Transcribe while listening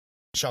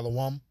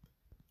Shalom.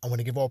 I want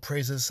to give all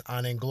praises,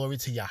 honor, and glory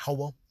to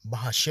Yahweh,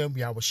 Bahashem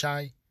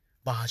Yahushai,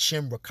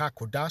 Bahashem Rakak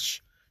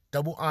Kodash.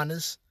 Double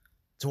honors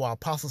to our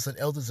apostles and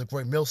elders of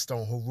Great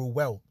Millstone who rule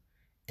well,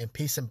 and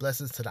peace and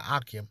blessings to the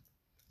Akim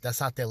that's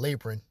out there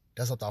laboring,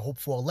 that's out there hope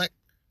for elect,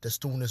 that's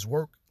doing this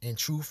work in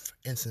truth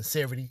and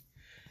sincerity.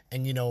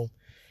 And you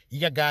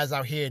got guys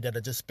out here that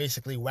are just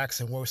basically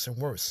waxing worse and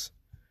worse.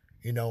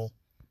 Here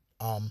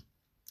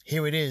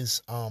it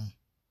is, the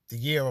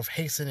year of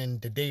hastening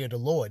the day of the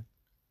Lord.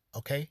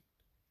 Okay,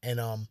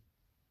 and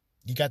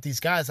you got these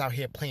guys out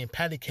here playing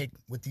patty cake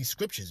with these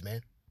scriptures,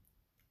 man.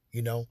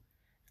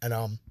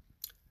 And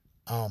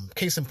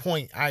case in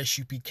point,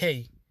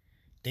 ISUPK,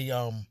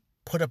 they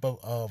put up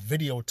a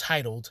video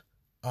titled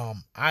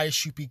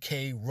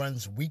ISUPK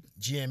runs weak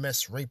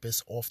GMS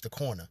rapists off the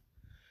corner.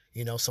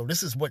 So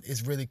this is what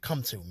it's really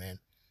come to, man.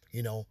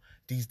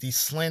 These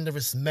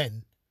slanderous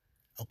men,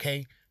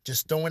 okay,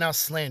 just throwing out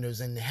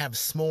slanders and have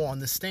small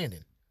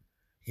understanding.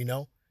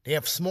 They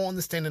have small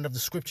understanding of the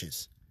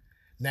scriptures.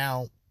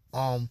 Now,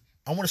 I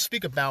want to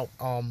speak about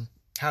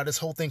how this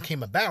whole thing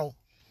came about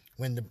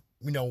when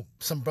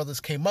some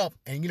brothers came up,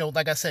 and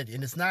like I said,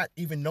 and it's not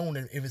even known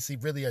if it's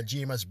really a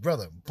GMS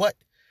brother, but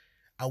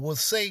I will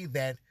say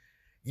that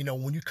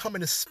when you come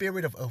in the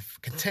spirit of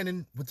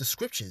contending with the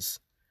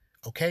scriptures,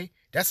 okay,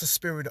 that's the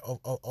spirit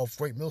of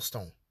Great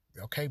Millstone,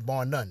 okay,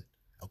 bar none,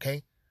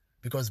 okay,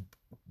 because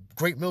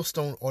Great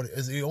Millstone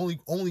is the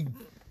only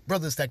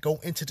brothers that go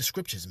into the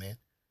scriptures, man.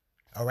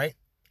 All right,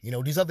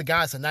 these other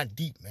guys are not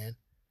deep, man.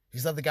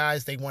 These other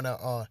guys, they want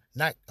to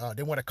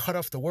they want to cut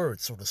off the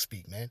word, so to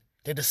speak, man.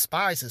 They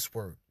despise this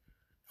word.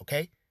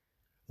 Okay,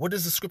 what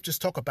does the scriptures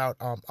talk about?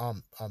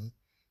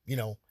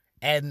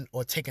 Adding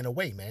or taking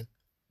away, man.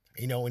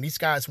 And these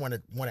guys want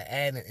to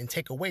add and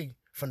take away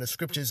from the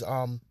scriptures.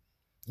 When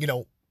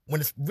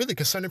it's really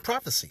concerning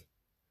prophecy.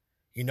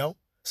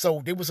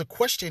 So there was a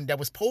question that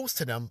was posed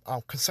to them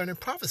concerning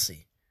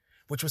prophecy,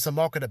 which was the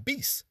mark of the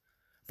beast.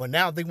 But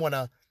now they want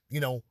to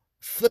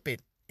flip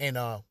it and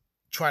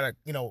try to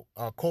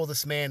call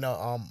this man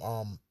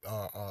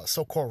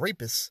so-called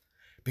rapist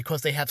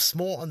because they have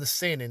small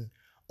understanding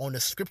on the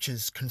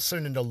scriptures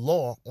concerning the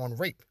law on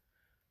rape.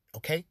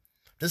 Okay,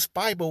 this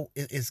Bible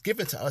is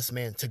given to us,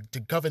 man, to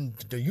govern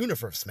the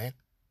universe, man.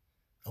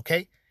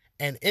 Okay,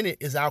 and in it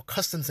is our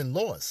customs and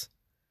laws,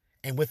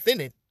 and within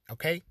it,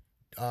 okay,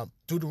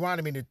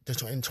 Deuteronomy in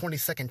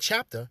 22nd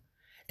chapter,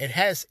 it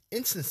has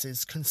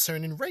instances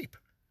concerning rape.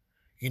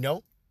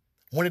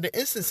 One of the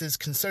instances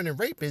concerning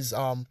rape is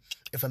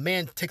if a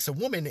man takes a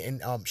woman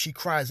and she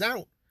cries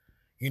out,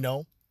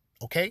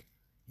 okay,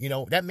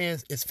 that man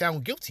is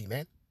found guilty,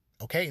 man,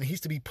 okay, and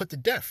he's to be put to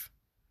death,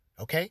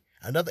 okay.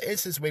 Another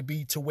instance may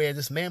be to where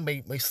this man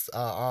may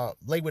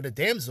lay with a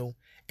damsel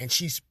and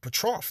she's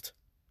betrothed,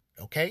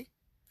 okay,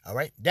 all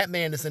right, that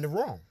man is in the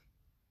wrong,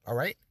 all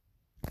right.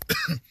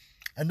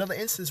 Another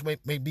instance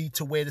may be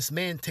to where this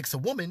man takes a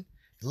woman,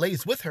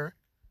 lays with her,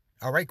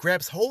 all right,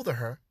 grabs hold of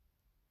her,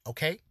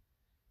 okay,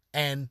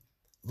 and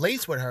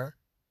lays with her,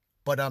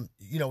 but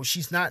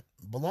she's not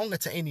belonging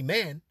to any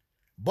man,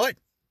 but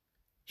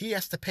he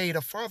has to pay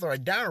the father a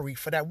dowry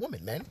for that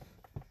woman, man.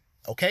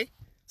 Okay,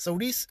 so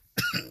these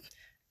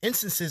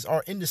instances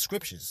are in the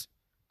scriptures.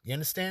 You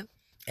understand?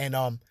 And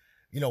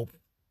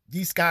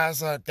these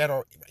guys that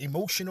are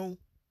emotional,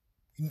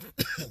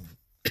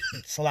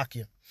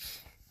 Salakia.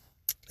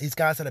 These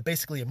guys that are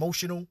basically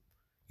emotional,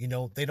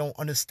 they don't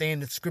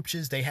understand the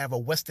scriptures. They have a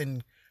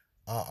Western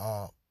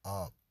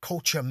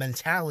culture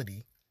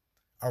mentality,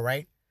 all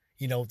right.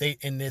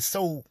 They're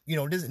so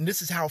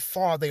this is how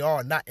far they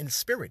are not in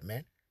spirit,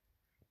 man.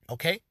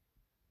 Okay,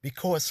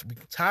 because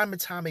time and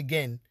time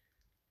again,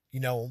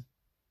 the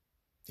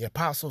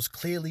apostles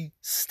clearly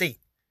state,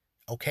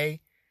 okay,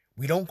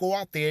 we don't go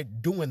out there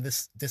doing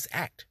this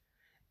act.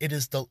 It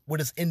is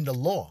what is in the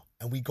law,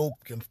 and we go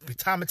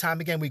time and time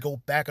again. We go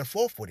back and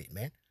forth with it,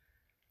 man.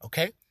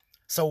 Okay,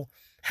 so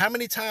how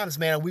many times,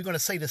 man, are we going to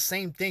say the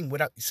same thing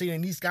without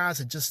seeing these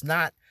guys are just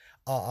not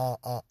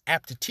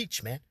apt to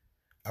teach, man?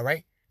 All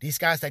right, these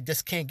guys that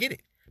just can't get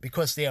it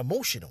because they're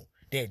emotional.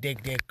 They're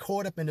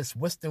caught up in this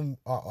Western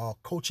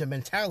culture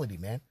mentality,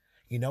 man.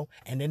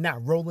 And they're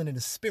not rolling in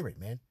the spirit,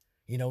 man.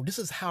 This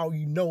is how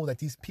that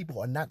these people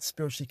are not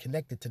spiritually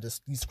connected to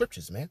these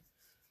scriptures, man.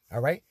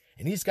 All right,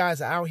 and these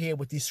guys are out here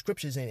with these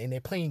scriptures and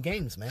they're playing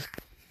games, man.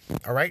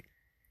 All right.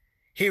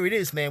 Here it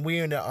is, man.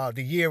 We're in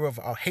the year of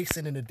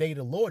hastening the day of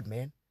the Lord,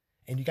 man.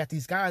 And you got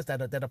these guys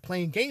that are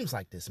playing games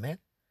like this, man.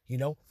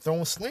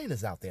 Throwing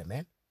slanders out there,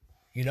 man.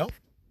 You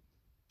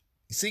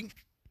see,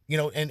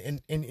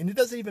 and it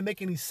doesn't even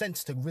make any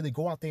sense to really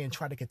go out there and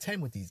try to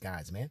contend with these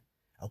guys, man.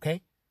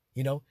 Okay,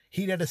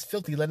 he that is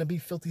filthy, let him be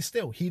filthy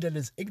still. He that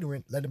is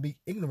ignorant, let him be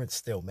ignorant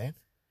still, man.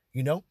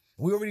 We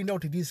already know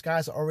that these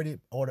guys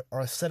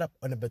are set up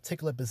in a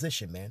particular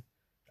position, man.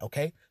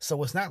 Okay,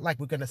 so it's not like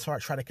we're going to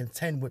try to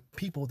contend with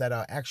people that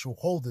are actual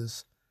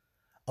holders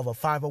of a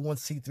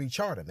 501c3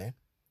 charter, man.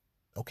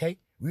 Okay,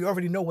 we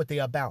already know what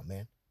they're about,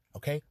 man.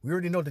 Okay, we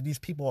already know that these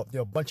people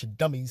they're a bunch of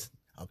dummies.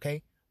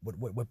 Okay,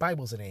 with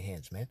Bibles in their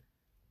hands, man.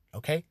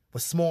 okay,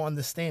 with small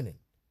understanding.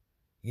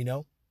 You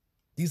know,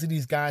 these are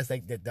these guys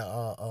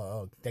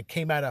that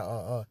came out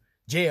of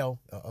jail.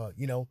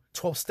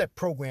 12-step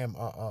program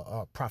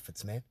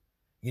prophets, man.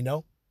 You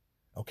know,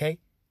 okay,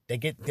 they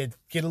get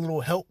a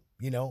little help.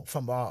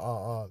 From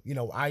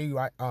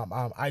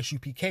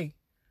ISUPK,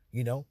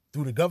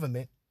 through the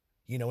government.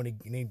 And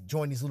they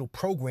join these little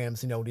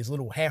programs. These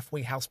little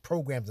halfway house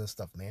programs and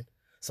stuff, man.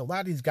 So a lot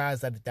of these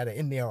guys that are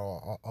in there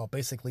are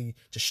basically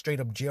just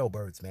straight up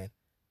jailbirds, man.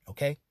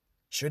 Okay,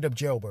 straight up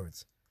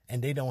jailbirds,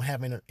 and they don't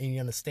have any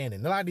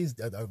understanding. A lot of these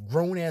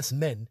grown ass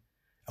men,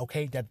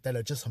 okay, that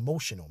are just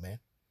emotional, man.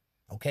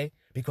 Okay,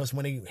 because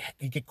when you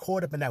get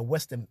caught up in that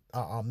Western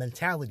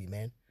mentality,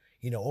 man,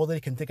 all they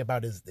can think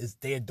about is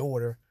their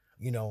daughter,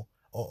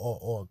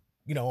 or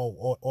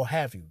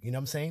have you. You know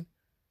what I'm saying?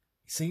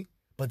 See,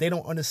 but they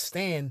don't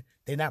understand.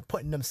 They're not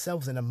putting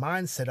themselves in the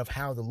mindset of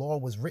how the law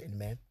was written,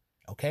 man.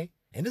 Okay,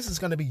 and this is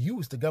going to be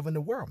used to govern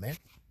the world, man.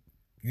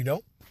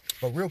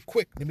 But real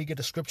quick, let me get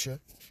the scripture.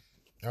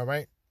 All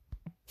right.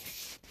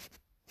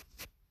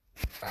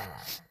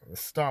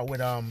 Let's start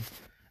with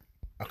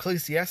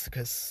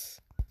Ecclesiasticus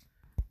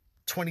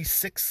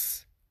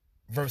 26,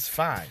 verse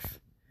 5.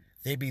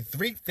 There be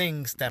 3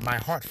 things that my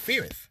heart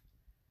feareth,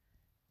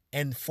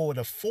 and for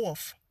the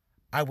 4th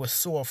I was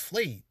sore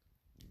afraid.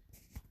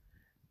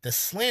 The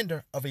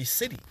slander of a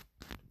city.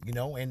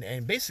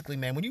 And basically,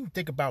 man, when you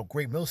think about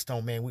Great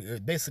Millstone,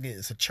 man, basically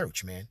it's a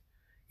church, man.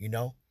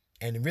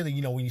 And really,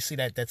 when you see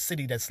that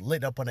city that's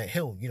lit up on a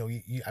hill,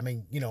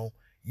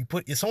 you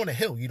put it's on a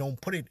hill. You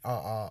don't put it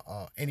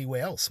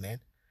anywhere else, man.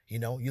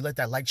 You let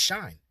that light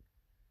shine.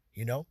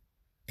 And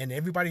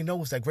everybody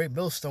knows that Great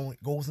Millstone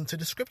goes into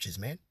the scriptures,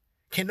 man.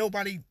 Can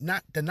nobody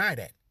not deny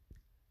that?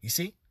 You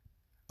see?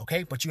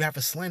 Okay, but you have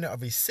a slander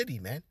of a city,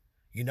 man.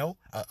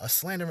 A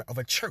slander of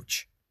a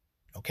church.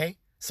 Okay,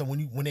 so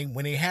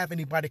when they have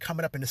anybody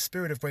coming up in the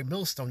spirit of Great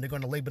Millstone, they're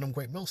going to label them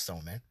Great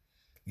Millstone, man.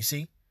 You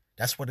see?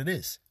 That's what it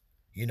is.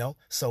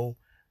 So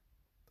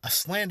a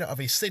slander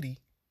of a city,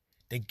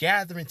 the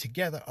gathering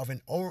together of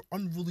an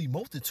unruly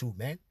multitude,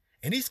 man.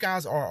 And these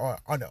guys are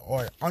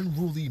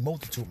unruly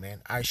multitude,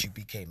 man.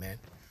 ISUBK, man.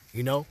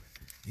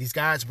 These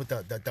guys with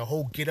the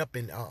whole get up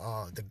and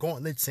the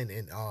gauntlets and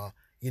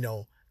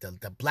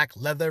the black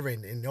leather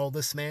and all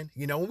this, man.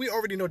 We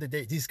already know that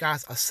these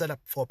guys are set up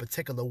for a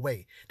particular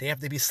way. They have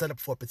to be set up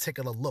for a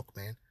particular look,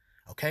 man.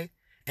 Okay,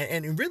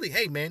 and really,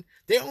 hey, man,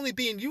 they're only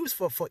being used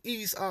for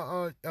his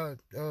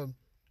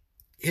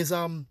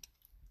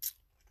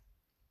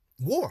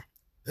war,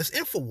 this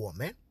info war,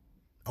 man.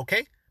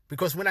 Okay,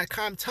 because when that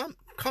time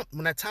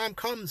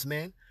comes,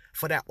 man,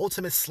 for that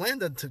ultimate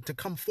slander to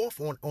come forth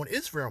on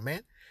Israel,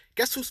 man,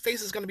 guess whose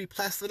face is gonna be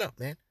plastered up,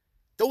 man?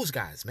 Those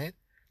guys, man.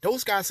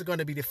 Those guys are going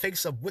to be the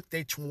face of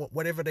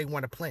whatever they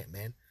want to plant,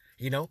 man.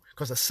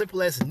 Because a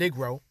simple as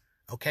Negro,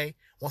 okay,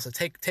 wants to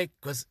take,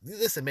 because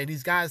listen, man,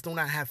 these guys do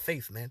not have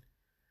faith, man.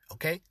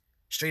 Okay?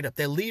 Straight up.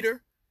 Their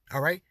leader,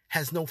 all right,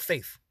 has no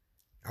faith.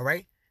 All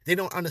right? They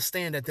don't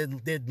understand that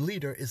their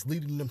leader is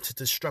leading them to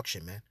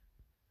destruction, man.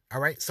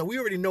 All right? So we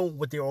already know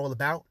what they're all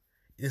about.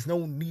 There's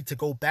no need to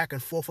go back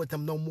and forth with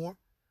them no more.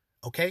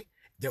 Okay?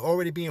 They're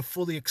already being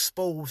fully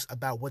exposed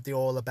about what they're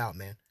all about,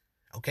 man.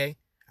 Okay?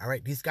 All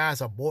right, these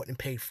guys are bought and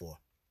paid for.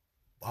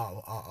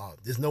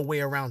 There's no way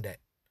around that,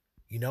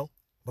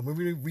 But when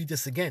we read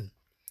this again,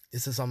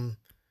 this is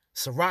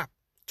Sirach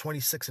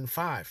 26 and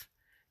 5.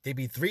 There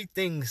be 3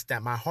 things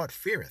that my heart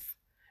feareth,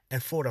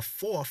 and for the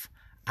 4th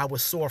I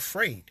was sore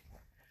afraid.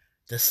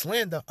 The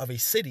slander of a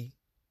city,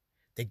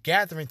 the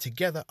gathering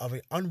together of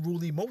an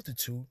unruly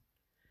multitude,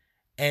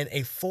 and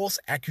a false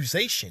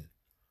accusation.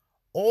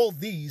 All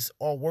these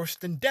are worse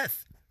than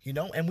death.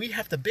 And we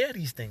have to bear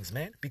these things,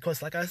 man,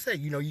 because like I said,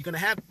 you're going to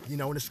have,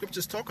 when the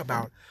scriptures talk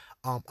about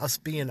us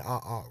being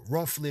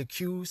wrongfully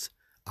accused,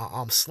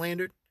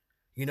 slandered,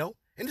 and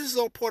this is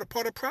all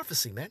part of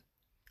prophecy, man.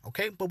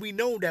 Okay, but we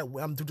know that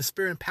through the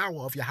spirit and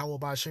power of Yahweh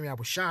Ba'ashem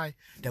Yahushai,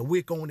 that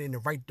we're going in the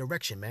right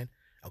direction, man.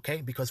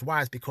 Okay, because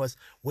why? It's because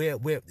where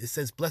it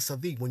says blessed are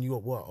thee when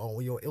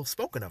you're ill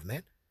spoken of,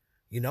 man.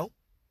 You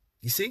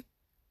see,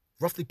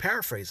 roughly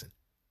paraphrasing.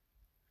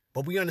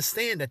 But we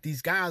understand that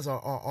these guys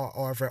are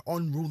a very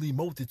unruly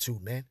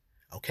multitude, man.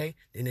 Okay?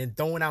 And then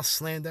throwing out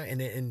slander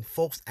and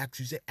false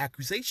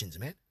accusations,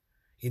 man.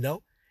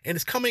 And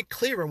it's coming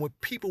clearer with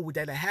people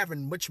that are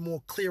having much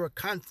more clearer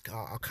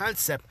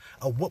concept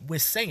of what we're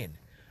saying.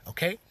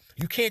 Okay?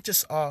 You can't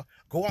just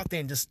go out there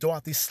and just throw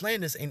out these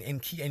slanders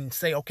and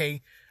say,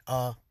 okay,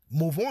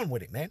 move on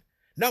with it, man.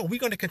 No, we're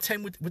going to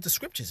contend with the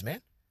scriptures, man.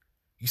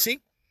 You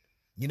see?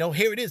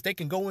 Here it is. They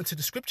can go into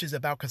the scriptures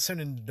about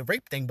concerning the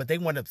rape thing, but they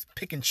want to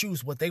pick and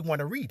choose what they want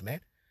to read, man.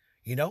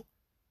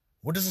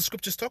 What does the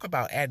scriptures talk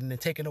about adding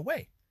and taking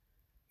away?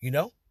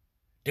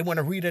 They want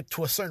to read it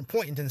to a certain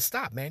point and then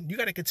stop, man. You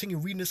got to continue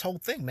reading this whole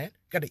thing, man.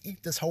 You got to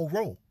eat this whole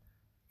roll.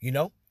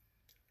 Here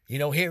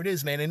it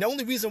is, man. And the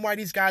only reason why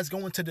these guys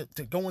go into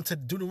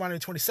Deuteronomy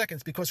 22nd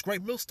is because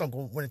Great Millstone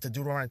went into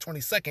Deuteronomy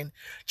 22nd,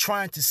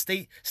 trying to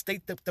state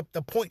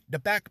the point,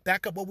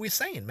 back up what we're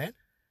saying, man.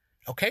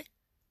 Okay.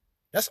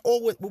 That's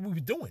all what we were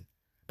doing.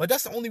 But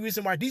that's the only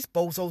reason why these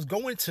bozos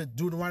go into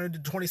Deuteronomy the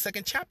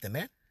 22nd chapter,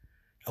 man.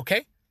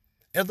 Okay?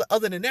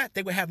 Other than that,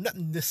 they would have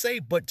nothing to say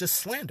but just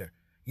slander,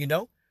 you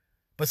know?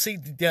 But see,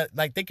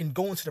 like they can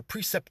go into the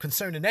precept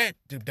concerning that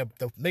to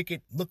make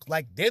it look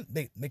like they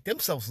make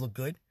themselves look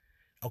good,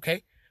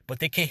 okay? But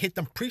they can't hit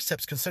them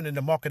precepts concerning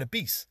the mark of the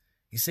beast.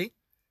 You see?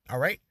 All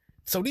right?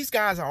 So these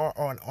guys are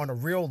on a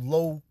real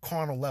low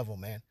carnal level,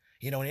 man.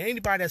 You know, and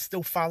anybody that's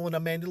still following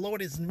them, man, the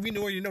Lord is, we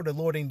already know the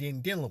Lord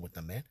ain't dealing with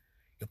them, man.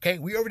 Okay?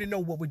 We already know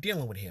what we're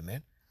dealing with here,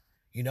 man.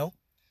 You know?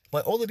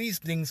 But all of these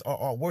things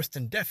are worse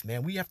than death,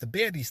 man. We have to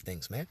bear these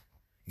things, man.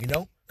 You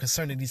know?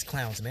 Concerning these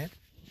clowns, man.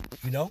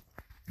 You know?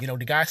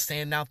 The guy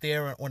standing out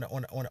there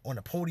on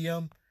a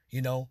podium,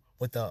 you know,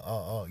 with the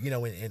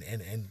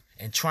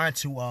and trying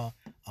to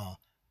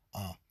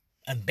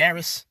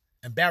embarrass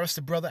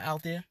the brother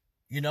out there,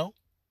 you know,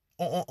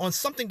 on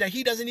something that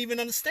he doesn't even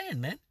understand,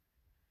 man.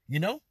 You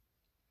know?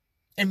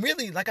 And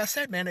really, like I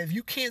said, man, if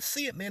you can't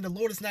see it, man, the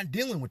Lord is not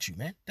dealing with you,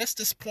 man. That's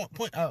this point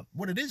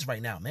what it is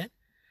right now, man.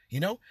 You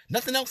know?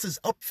 Nothing else is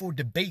up for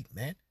debate,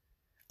 man.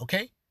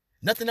 Okay?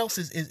 Nothing else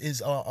is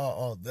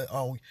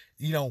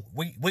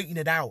waiting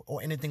it out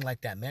or anything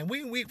like that, man.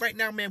 We right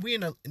now, man, we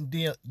in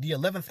the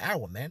 11th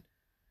hour, man.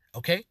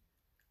 Okay?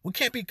 We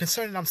can't be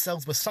concerning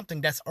ourselves with something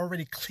that's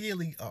already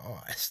clearly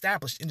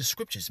established in the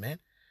scriptures, man.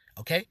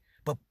 Okay?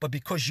 But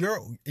because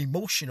you're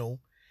emotional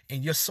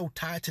and you're so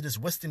tied to this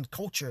Western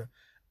culture,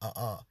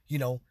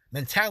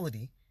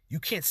 mentality, you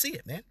can't see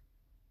it, man.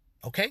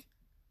 Okay?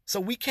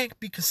 So we can't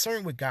be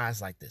concerned with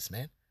guys like this,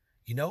 man.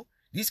 You know?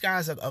 These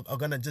guys are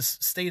going to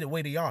just stay the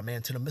way they are,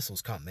 man, till the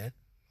missiles come, man.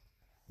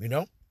 You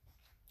know?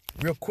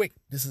 Real quick,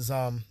 this is,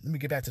 let me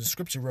get back to the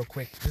scripture real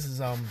quick. This is,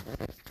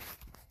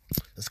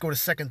 let's go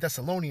to 2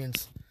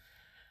 Thessalonians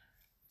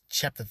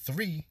chapter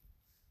 3,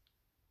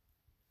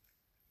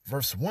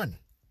 verse 1.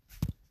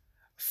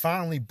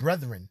 Finally,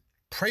 brethren,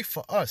 pray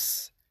for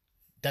us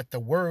that the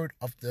word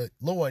of the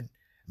Lord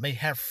may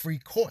have free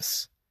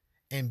course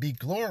and be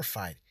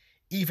glorified,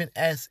 even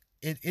as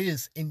it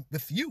is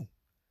with you,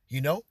 you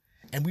know?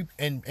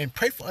 And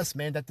pray for us,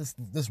 man, that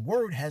this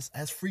word has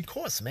free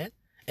course, man.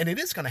 And it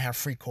is going to have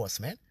free course,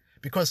 man.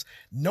 Because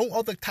no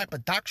other type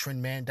of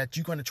doctrine, man, that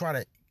you're going to try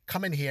to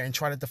come in here and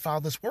try to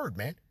defile this word,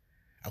 man.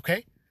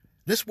 Okay?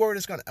 This word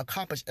is going to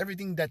accomplish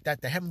everything that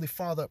the Heavenly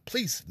Father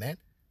pleases, man.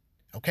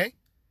 Okay?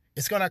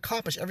 It's going to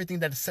accomplish everything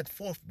that is set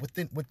forth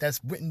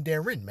that's written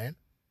therein, man.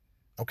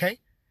 Okay?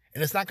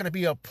 And it's not going to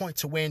be a point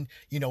to when,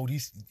 you know,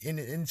 these,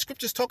 in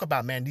scriptures talk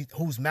about, man,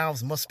 whose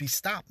mouths must be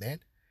stopped, man.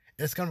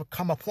 It's going to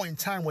come a point in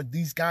time when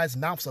these guys'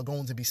 mouths are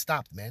going to be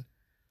stopped, man.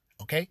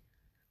 Okay?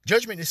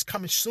 Judgment is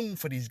coming soon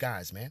for these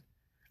guys, man.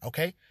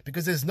 Okay?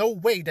 Because there's no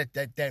way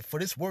that for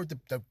this word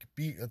to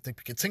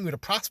continue to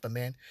prosper,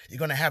 man, you're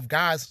going to have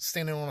guys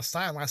standing on the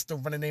sideline still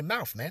running their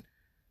mouth, man.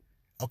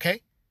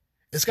 Okay?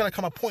 It's going to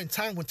come a point in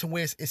time when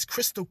it's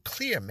crystal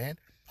clear, man,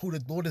 who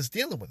the Lord is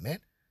dealing with, man.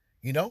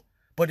 You know?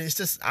 But it's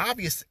just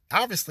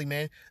obviously,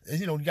 man,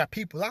 you know, you got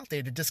people out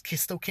there that just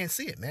still can't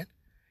see it, man.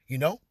 You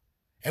know?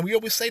 And we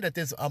always say that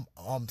there's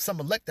some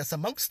elect that's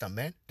amongst them,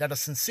 man, that are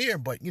sincere.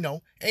 But, you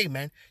know, hey,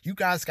 man, you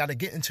guys got to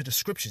get into the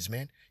scriptures,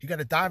 man. You got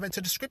to dive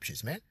into the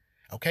scriptures, man.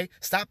 Okay?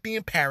 Stop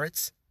being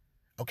parrots.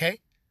 Okay?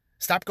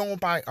 Stop going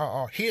by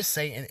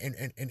hearsay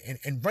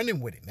and running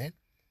with it, man.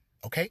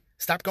 Okay?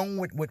 Stop going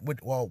with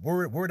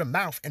word of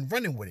mouth and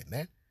running with it,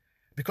 man.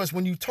 Because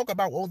when you talk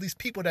about all these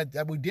people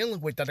that we're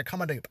dealing with that are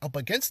coming up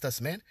against us,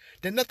 man,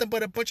 they're nothing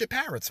but a bunch of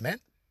parrots, man.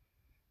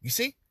 You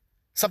see?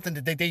 Something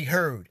that they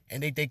heard,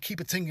 and they keep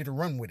continuing to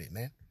run with it,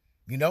 man.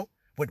 You know,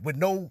 with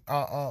no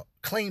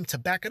claim to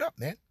back it up,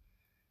 man.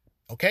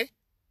 Okay,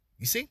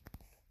 you see,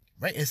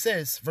 right? It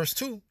says, verse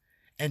 2,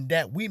 and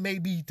that we may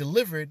be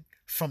delivered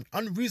from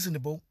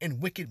unreasonable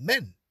and wicked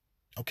men.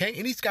 Okay,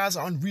 and these guys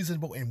are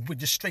unreasonable and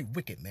just straight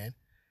wicked, man.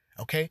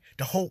 Okay,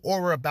 the whole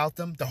aura about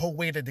them, the whole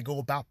way that they go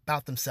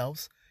about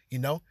themselves, you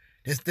know,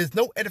 there's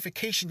no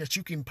edification that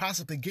you can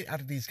possibly get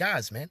out of these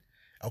guys, man.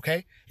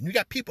 Okay, and you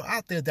got people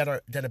out there that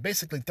are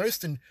basically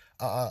thirsting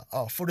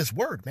for this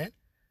word, man.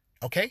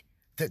 Okay,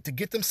 to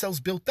get themselves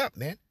built up,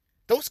 man.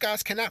 Those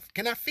guys cannot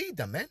feed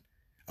them, man.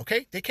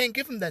 Okay, they can't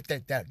give them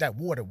that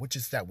water, which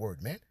is that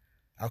word, man.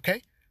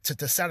 Okay,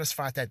 to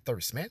satisfy that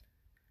thirst, man.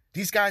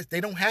 These guys,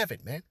 they don't have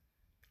it, man.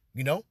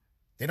 You know,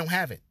 they don't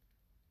have it.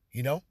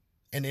 You know,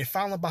 and they're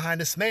following behind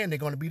this man. They're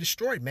going to be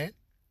destroyed, man.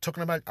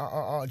 Talking about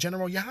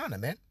General Yohana,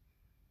 man.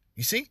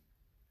 You see,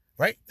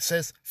 right? It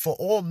says, for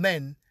all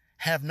men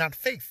have not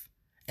faith,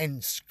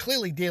 and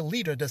clearly their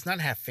leader does not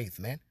have faith,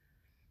 man.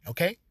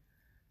 Okay,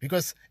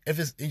 because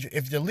if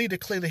the leader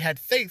clearly had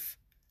faith,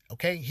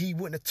 okay, he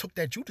wouldn't have took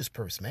that Judas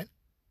purse, man.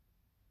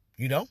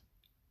 You know,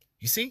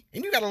 you see,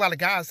 and you got a lot of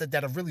guys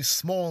that are really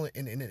small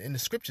in the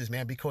scriptures,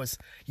 man, because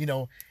you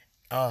know,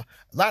 a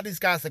lot of these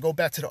guys that go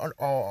back to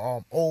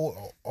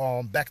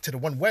the back to the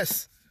One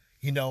West,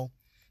 you know,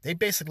 they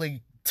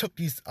basically took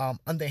these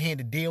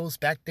underhanded deals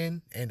back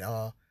then, and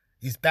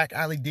these back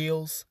alley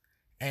deals,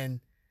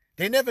 and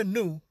they never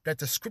knew that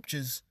the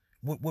scriptures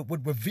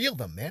would reveal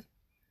them, man.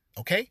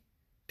 Okay?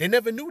 They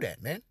never knew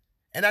that, man.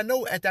 And I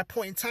know at that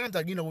point in time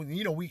that,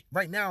 we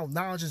right now,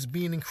 knowledge is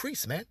being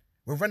increased, man.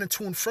 We're running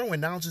to and fro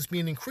and knowledge is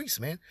being increased,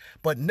 man.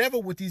 But never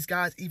would these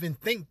guys even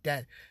think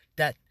that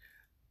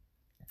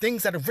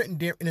things that are written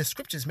there in the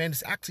scriptures, man,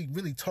 is actually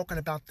really talking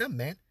about them,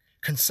 man.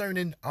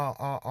 Concerning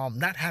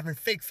not having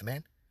faith,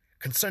 man.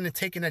 Concerning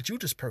taking that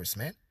Judas purse,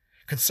 man.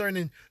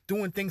 Concerning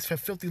doing things for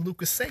filthy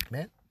lucre's sake,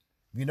 man.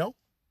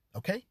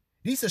 Okay?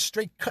 These are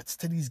straight cuts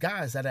to these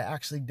guys that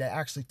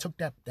actually took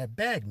that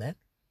bag, man.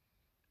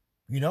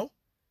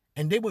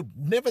 And they would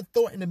never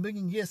thought in a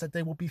million years that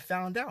they would be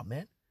found out,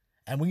 man.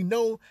 And we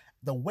know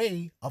the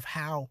way of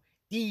how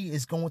E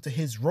is going to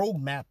his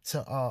roadmap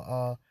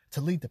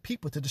to lead the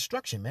people to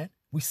destruction, man.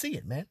 We see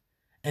it, man.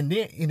 And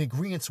they're in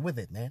agreement with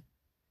it, man.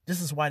 This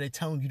is why they're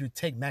telling you to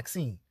take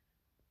Maxine.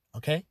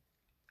 Okay?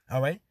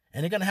 All right?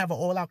 And they're going to have an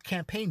all-out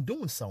campaign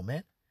doing so,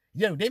 man.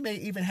 They may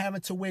even have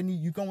it to when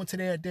you go into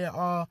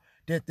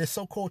their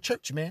so-called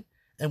church, man.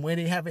 And where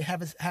they have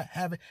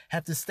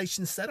the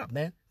station set up,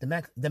 man.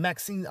 The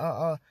Maxine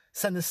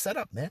center set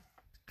up, man.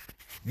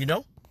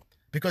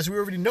 Because we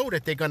already know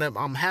that they're gonna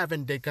have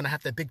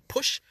that big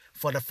push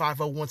for the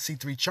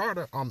 501c3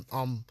 charter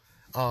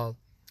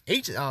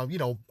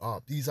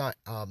these are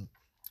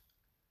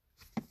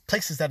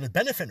places that are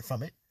benefiting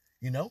from it.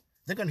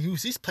 They're gonna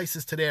use these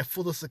places to their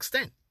fullest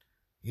extent.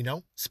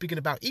 Speaking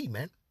about E,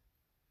 man.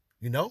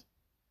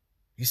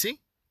 You see?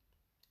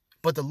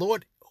 But the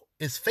Lord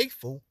is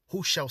faithful,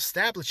 who shall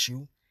establish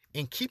you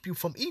and keep you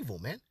from evil,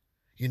 man.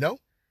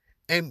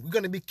 And we're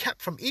going to be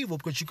kept from evil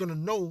because you're going to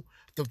know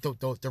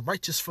the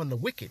righteous from the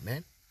wicked,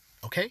 man.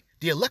 Okay?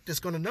 The elect is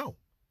going to know.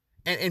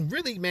 And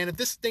really, man, if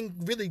this thing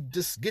really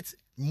just gets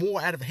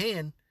more out of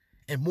hand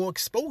and more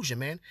exposure,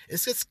 man,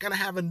 it's just going to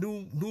have a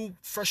new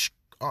fresh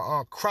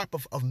crop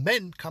of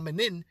men coming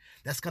in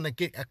that's going to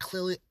get a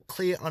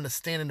clear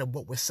understanding of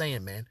what we're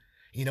saying, man.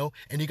 And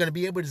you're going to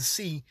be able to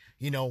see,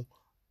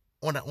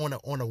 on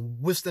a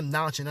wisdom,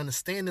 knowledge, and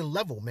understanding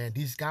level, man.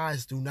 These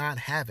guys do not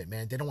have it,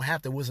 man. They don't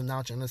have the wisdom,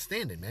 knowledge, and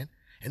understanding, man.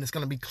 And it's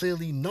going to be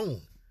clearly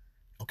known,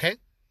 okay?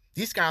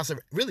 These guys are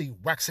really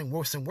waxing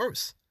worse and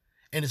worse.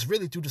 And it's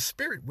really through the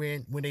Spirit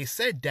when they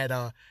said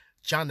that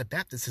John the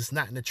Baptist is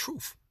not in the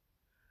truth.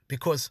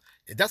 Because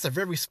that's a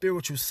very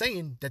spiritual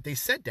saying that they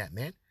said that,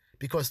 man.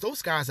 Because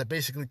those guys are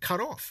basically cut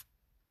off,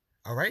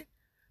 all right?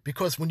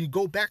 Because when you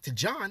go back to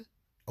John,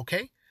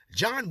 okay,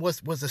 John was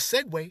a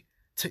segue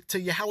to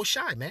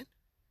Yahushua, man.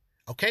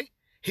 Okay?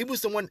 He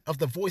was the one of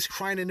the voice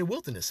crying in the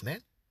wilderness,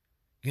 man.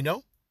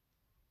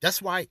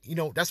 That's why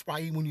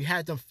when you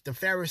had the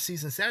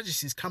Pharisees and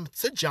Sadducees come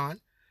to John,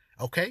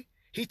 okay,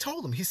 he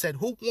told them, he said,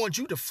 who warned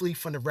you to flee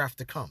from the wrath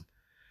to come?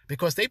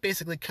 Because they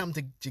basically come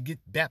to get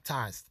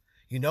baptized,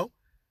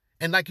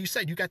 And like you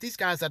said, you got these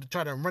guys that are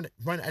trying to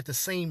run at the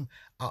same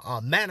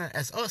manner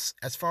as us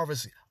as far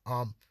as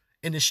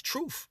in this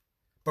truth.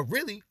 But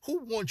really,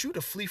 who warned you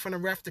to flee from the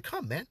wrath to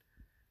come, man?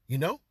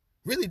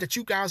 Really, that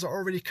you guys are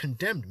already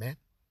condemned, man.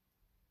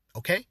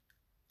 Okay?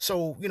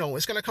 So,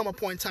 it's going to come a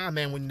point in time,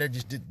 man, when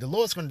the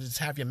Lord's going to just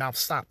have your mouth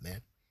stopped,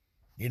 man.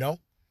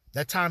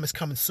 That time is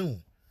coming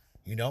soon,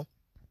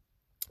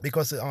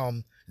 because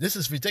this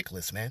is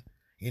ridiculous, man.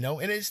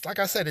 And it's like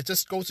I said, it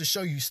just goes to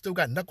show you still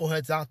got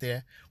knuckleheads out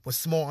there with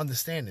small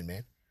understanding,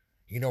 man.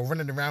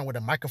 Running around with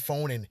a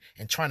microphone and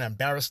trying to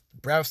embarrass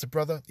the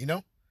brother,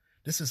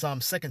 This is 2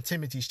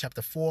 Timothy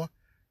chapter 4,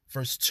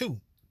 verse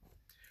 2.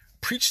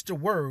 Preach the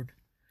word,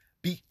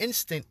 be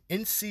instant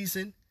in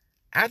season,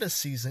 out of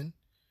season,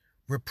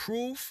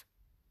 reprove,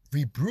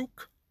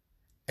 rebuke,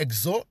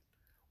 exhort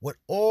with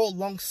all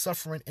long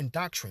suffering and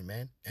doctrine,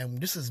 man.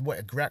 And this is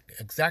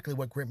exactly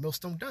what Great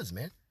Millstone does,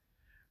 man.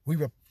 We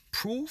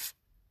reprove,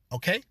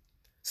 okay?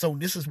 So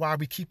this is why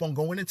we keep on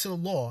going into the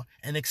law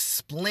and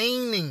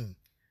explaining,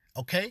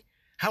 okay?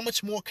 How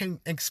much more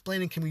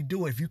explaining can we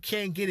do? If you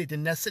can't get it,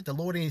 then that's it. The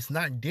Lord is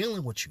not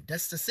dealing with you.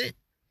 That's just it.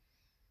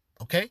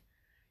 Okay?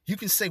 You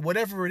can say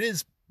whatever it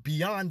is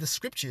beyond the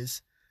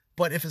scriptures,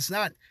 but if it's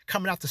not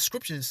coming out the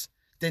scriptures,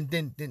 then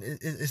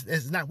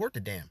it's not worth a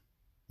damn.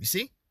 You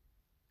see?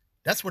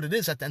 That's what it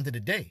is at the end of the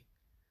day.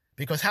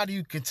 Because how do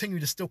you continue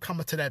to still come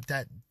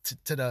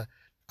into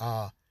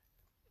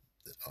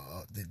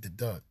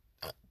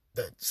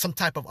some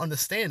type of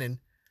understanding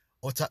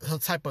or some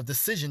type of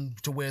decision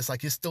to where it's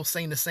like you're still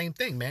saying the same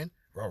thing, man?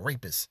 Or a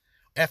rapist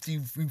after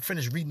you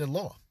finish reading the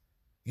law.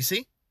 You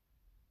see?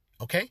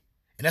 Okay?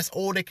 And that's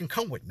all they can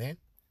come with, man.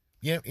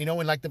 Yeah,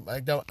 and like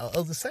the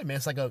others say, man,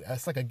 it's like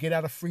a get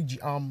out of free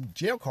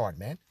jail card,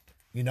 man.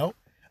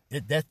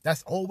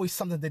 That's always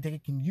something that they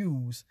can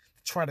use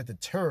to try to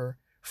deter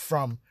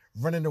from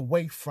running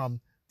away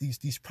from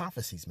these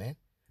prophecies, man,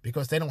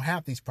 because they don't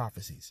have these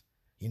prophecies.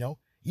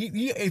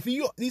 If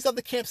these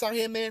other camps out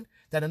here, man,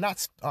 that are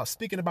not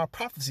speaking about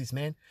prophecies,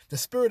 man, the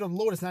Spirit of the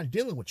Lord is not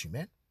dealing with you,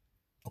 man.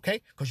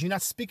 Okay, because you're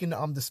not speaking.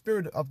 The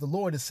Spirit of the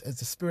Lord is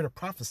the spirit of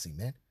prophecy,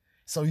 man.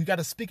 So you got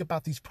to speak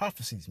about these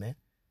prophecies, man.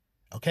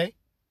 Okay,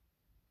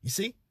 you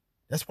see,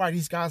 that's why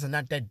these guys are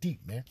not that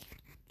deep, man.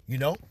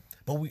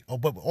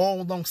 But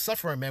all long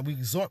suffering, man. We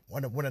exhort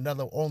one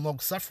another all long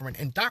suffering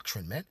and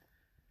doctrine, man.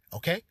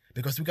 Okay?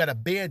 Because we gotta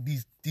bear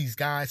these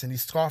guys and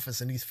these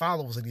scoffers and these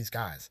followers of these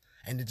guys.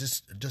 And they're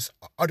just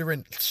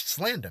uttering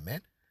slander,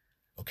 man.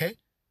 Okay?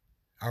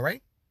 All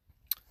right?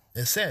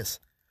 It says,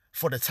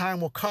 for the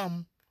time will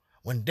come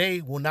when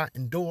they will not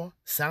endure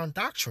sound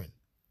doctrine,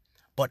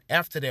 but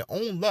after their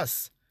own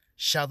lusts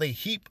shall they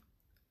heap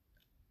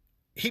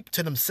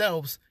to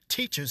themselves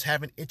teachers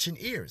having itching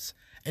ears.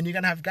 And you're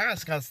gonna have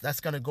guys that's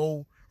gonna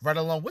go right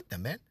along with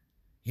them, man.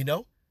 You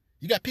know,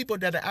 you got people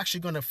that are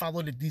actually gonna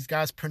follow these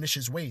guys'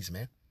 pernicious ways,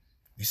 man.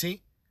 You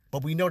see,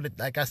 but we know that,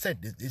 like I said,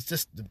 it's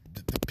just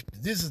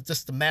this is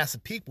just the mass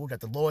of people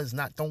that the Lord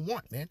don't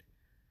want, man.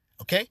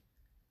 Okay,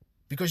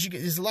 because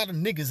there's a lot of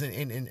niggas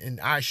in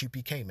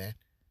ISUPK, man.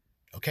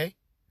 Okay,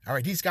 all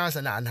right, these guys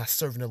are not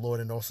serving the Lord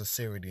in all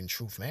sincerity and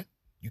truth, man.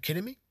 You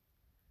kidding me?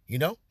 You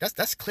know,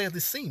 that's clearly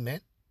seen,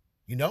 man.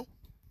 You know,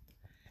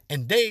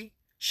 and they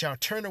shall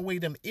turn away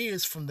them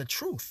ears from the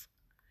truth,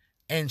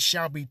 and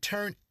shall be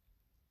turned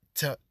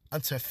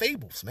unto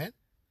fables, man.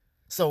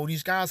 So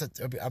these guys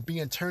are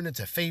being turned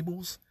into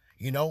fables,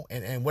 you know,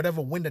 and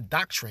whatever wind of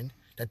doctrine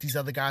that these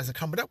other guys are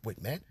coming up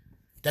with, man,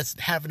 that's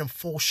having them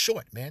fall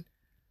short, man.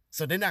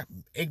 So they're not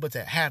able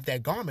to have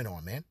that garment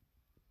on, man.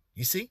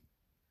 You see?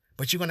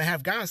 But you're going to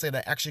have guys that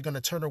are actually going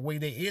to turn away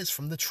their ears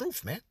from the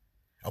truth, man.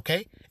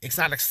 Okay? It's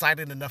not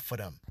exciting enough for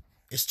them.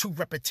 It's too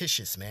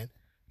repetitious, man.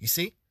 You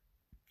see?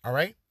 All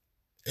right?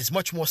 It's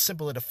much more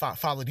simpler to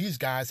follow these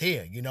guys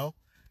here, you know?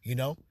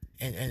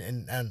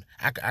 And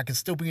I can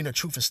still be in the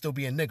truth and still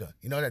be a nigga.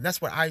 You know,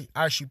 that's what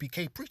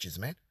ISUPK preaches,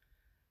 man.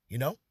 You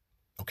know?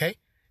 Okay?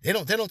 They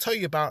don't tell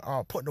you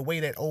about putting away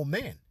that old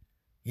man.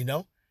 You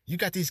know? You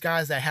got these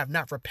guys that have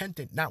not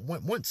repented, not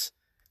went once,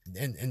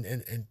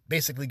 and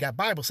basically got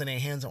Bibles in their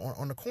hands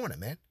on the corner,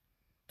 man.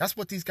 That's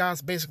what these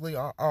guys basically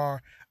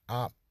are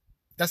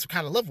that's what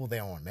kind of level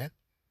they're on, man.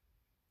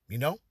 You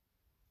know?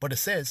 But it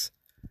says,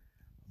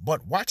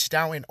 but watch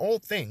thou in all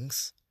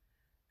things,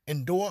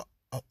 endure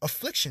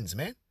afflictions,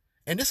 man.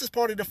 And this is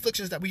part of the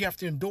afflictions that we have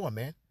to endure,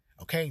 man.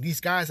 Okay? These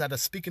guys that are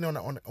speaking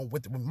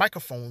with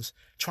microphones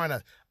trying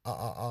to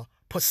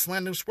put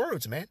slanderous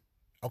words, man.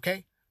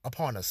 Okay?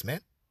 Upon us,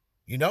 man.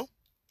 You know?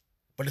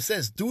 But it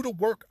says, do the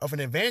work of an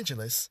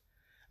evangelist,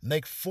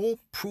 make full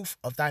proof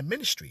of thy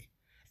ministry.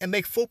 And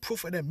make full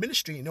proof of that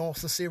ministry in all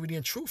sincerity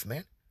and truth,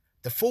 man.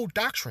 The full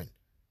doctrine.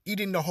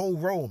 Eating the whole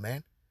roll,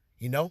 man.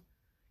 You know?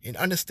 And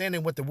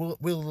understanding what the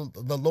will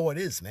of the Lord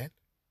is, man.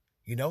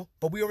 You know?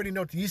 But we already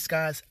know these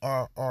guys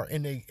are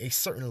in a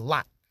certain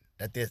lot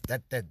that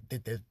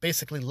they're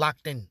basically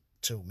locked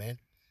into, man.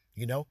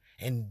 You know?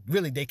 And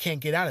really, they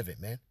can't get out of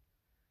it, man.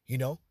 You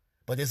know?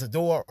 But there's a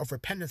door of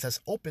repentance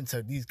that's open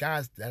to these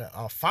guys that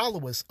are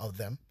followers of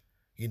them,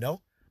 you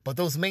know. But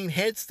those main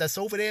heads that's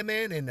over there,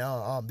 man, and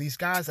these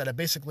guys that are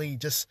basically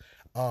just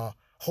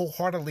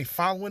wholeheartedly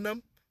following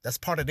them, that's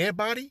part of their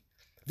body,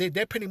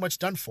 they're pretty much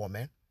done for,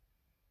 man.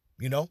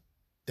 You know,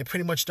 they're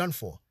pretty much done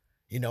for,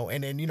 you know.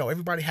 And then, you know,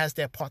 everybody has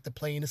their part to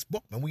play in this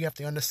book, man. We have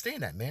to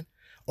understand that, man.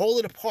 All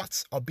of the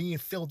parts are being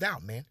filled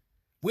out, man.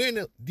 We're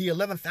in the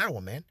 11th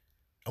hour, man.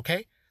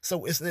 Okay,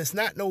 so it's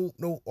not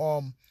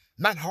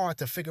not hard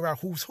to figure out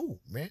who's who,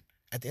 man,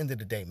 at the end of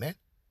the day, man.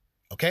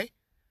 Okay?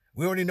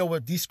 We already know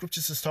what these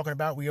scriptures is talking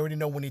about. We already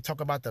know when they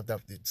talk about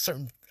the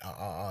certain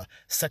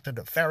sect of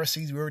the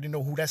Pharisees, we already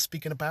know who that's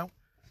speaking about,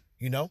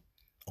 you know?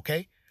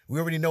 Okay?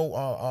 We already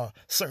know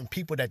certain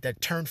people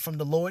that turned from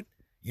the Lord,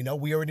 you know?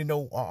 We already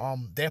know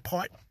their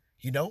part,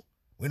 you know?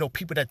 We know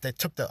people that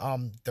took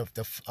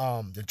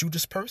the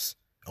Judas purse,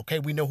 okay?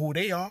 We know who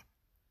they are,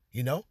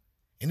 you know?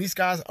 And these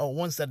guys are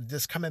ones that are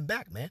just coming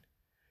back, man.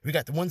 We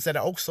got the ones that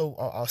are also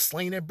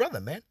slaying their brother,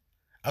 man.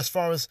 As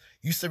far as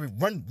you said,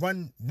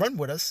 run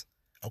with us,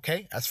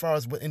 okay? As far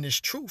as within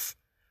this truth,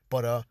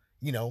 but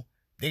you know,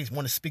 they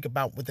want to speak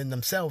about within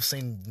themselves,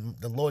 saying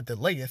the Lord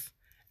delayeth,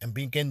 and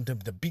begin to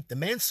beat the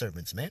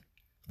manservants, man.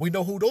 We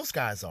know who those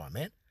guys are,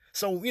 man.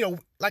 So you know,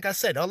 like I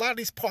said, a lot of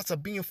these parts are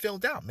being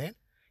filled out, man.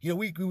 You know,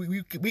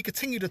 we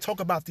continue to talk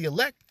about the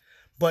elect,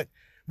 but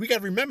we got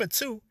to remember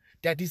too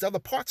that these other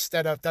parts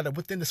that are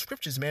within the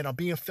scriptures, man, are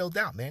being filled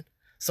out, man.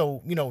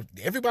 So, you know,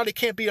 everybody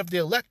can't be of the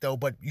elect, though,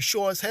 but you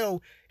sure as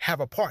hell have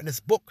a part in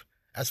this book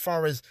as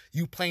far as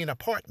you playing a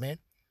part, man.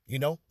 You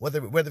know,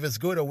 whether it's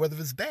good or whether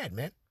it's bad,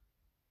 man.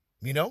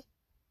 You know?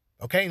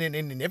 Okay?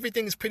 And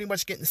everything is pretty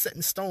much getting set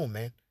in stone,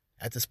 man,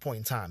 at this point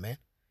in time, man.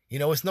 You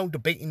know, it's no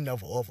debating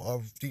of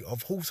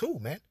who's who,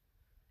 man.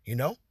 You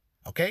know?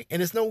 Okay?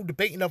 And it's no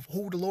debating of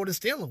who the Lord is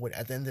dealing with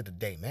at the end of the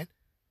day, man.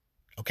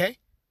 Okay?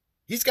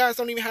 These guys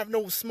don't even have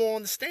no small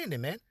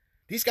understanding, man.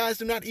 These guys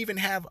do not even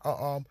have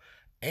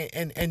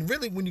And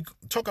really, when you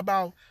talk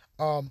about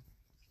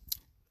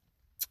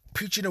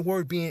preaching the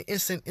word being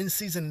instant in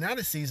season and out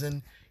of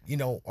season, you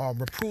know,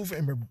 reprove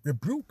and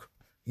rebuke,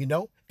 you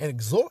know, and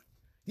exhort,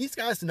 these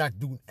guys do not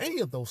do any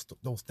of those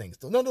things.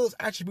 None of those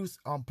attributes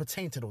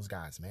pertain to those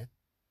guys, man.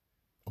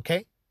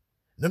 Okay,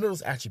 none of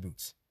those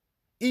attributes.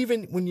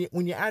 Even when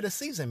you're out of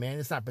season, man,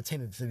 it's not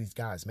pertaining to these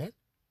guys, man.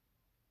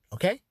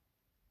 Okay,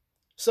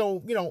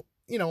 so you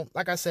know,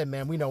 like I said,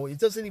 man, we know it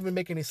doesn't even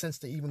make any sense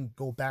to even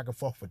go back and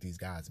forth with these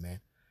guys, man.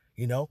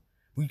 You know,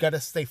 we got to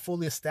stay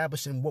fully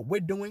established in what we're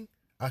doing,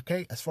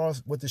 okay, as far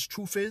as what this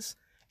truth is,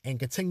 and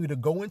continue to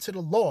go into the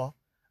law,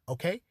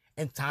 okay,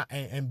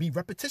 and be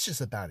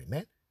repetitious about it,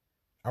 man.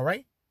 All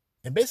right,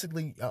 and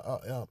basically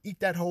eat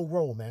that whole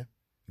roll, man.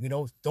 You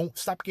know, don't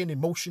stop getting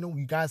emotional.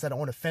 You guys that are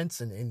on the fence,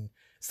 and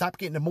stop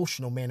getting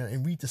emotional, man,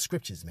 and read the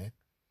scriptures, man.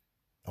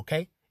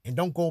 Okay, and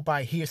don't go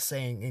by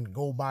hearsay and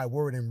go by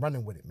word and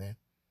running with it, man.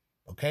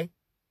 Okay,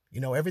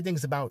 you know,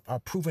 everything's about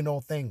proving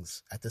all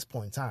things at this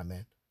point in time,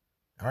 man.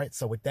 All right,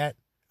 so with that,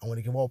 I want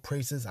to give all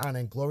praises, honor,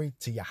 and glory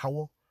to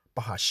Yahweh,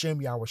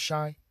 Bahashem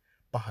Yahushai,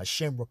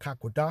 Bahashem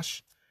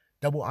Rukakwadash.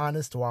 Double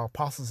honors to our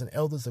apostles and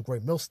elders of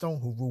Great Millstone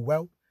who rule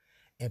well,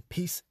 and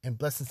peace and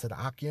blessings to the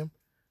Akim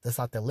that's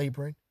out there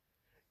laboring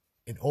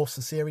in all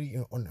sincerity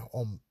and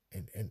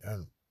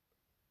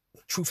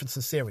truth and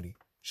sincerity.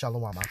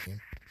 Shalom,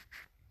 Akim.